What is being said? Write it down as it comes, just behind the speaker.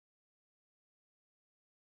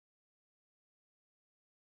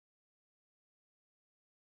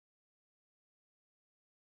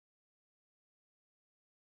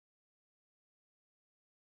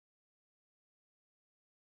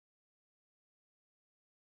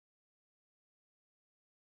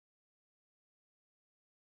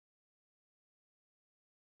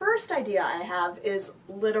first idea I have is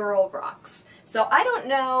literal rocks. So I don't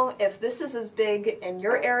know if this is as big in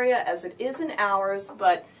your area as it is in ours,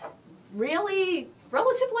 but really,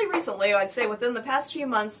 relatively recently, I'd say within the past few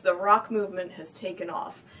months, the rock movement has taken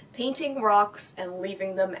off. Painting rocks and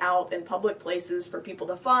leaving them out in public places for people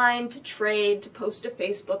to find, to trade, to post to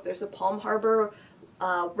Facebook. There's a Palm Harbor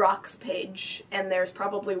rocks page, and there's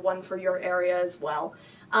probably one for your area as well.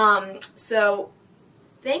 So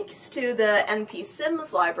thanks to the NP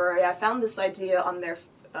Sims library, I found this idea on their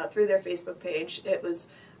through their Facebook page. It was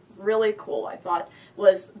really cool, I thought,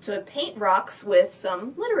 was to paint rocks with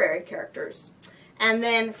some literary characters. And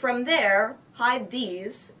then from there, hide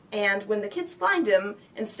these, and when the kids find them,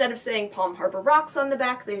 instead of saying Palm Harbor Rocks on the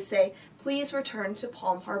back, they say, please return to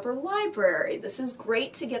Palm Harbor Library. This is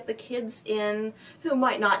great to get the kids in who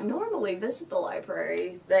might not normally visit the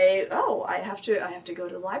library. Oh, I have to go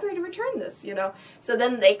to the library to return this, you know. So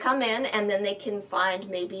then they come in, and then they can find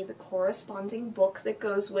maybe the corresponding book that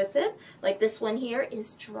goes with it. Like this one here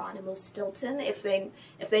is Geronimo Stilton. If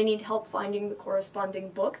they need help finding the corresponding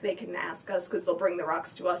book, they can ask us, because they'll bring the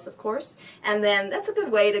rocks to us, of course. And then that's a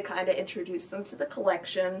good way to kind of introduce them to the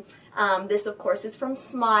collection. This, of course, is from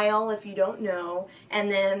Smile, if you don't know,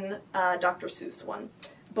 and then Dr. Seuss one.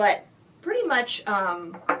 But pretty much,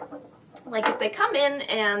 like if they come in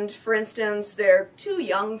and, for instance, they're too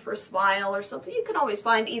young for Smile or something, you can always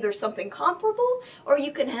find either something comparable, or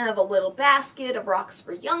you can have a little basket of rocks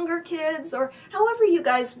for younger kids, or however you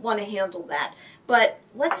guys want to handle that. But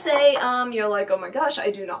let's say you're like, oh my gosh, I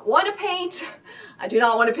do not want to paint. I do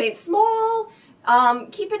not want to paint small.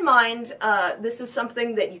 Keep in mind, this is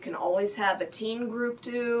something that you can always have a teen group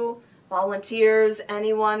do, volunteers,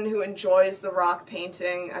 anyone who enjoys the rock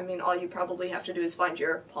painting. I mean, all you probably have to do is find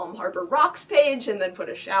your Palm Harbor Rocks page and then put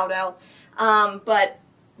a shout out. But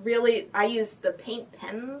really, I used the paint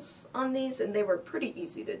pens on these, and they were pretty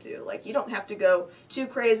easy to do. Like, you don't have to go too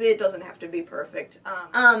crazy, it doesn't have to be perfect.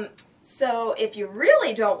 So if you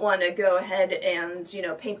really don't want to go ahead and, you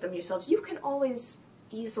know, paint them yourselves, you can always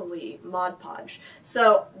easily Mod Podge.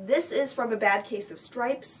 So this is from A Bad Case of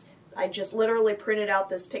Stripes. I just literally printed out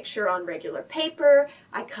this picture on regular paper,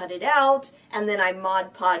 I cut it out, and then I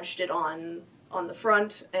Mod Podged it on the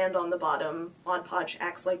front and on the bottom. Mod Podge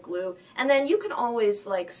acts like glue. And then you can always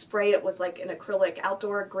like spray it with like an acrylic,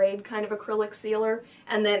 outdoor grade kind of acrylic sealer,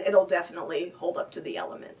 and then it'll definitely hold up to the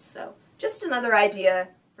elements. So just another idea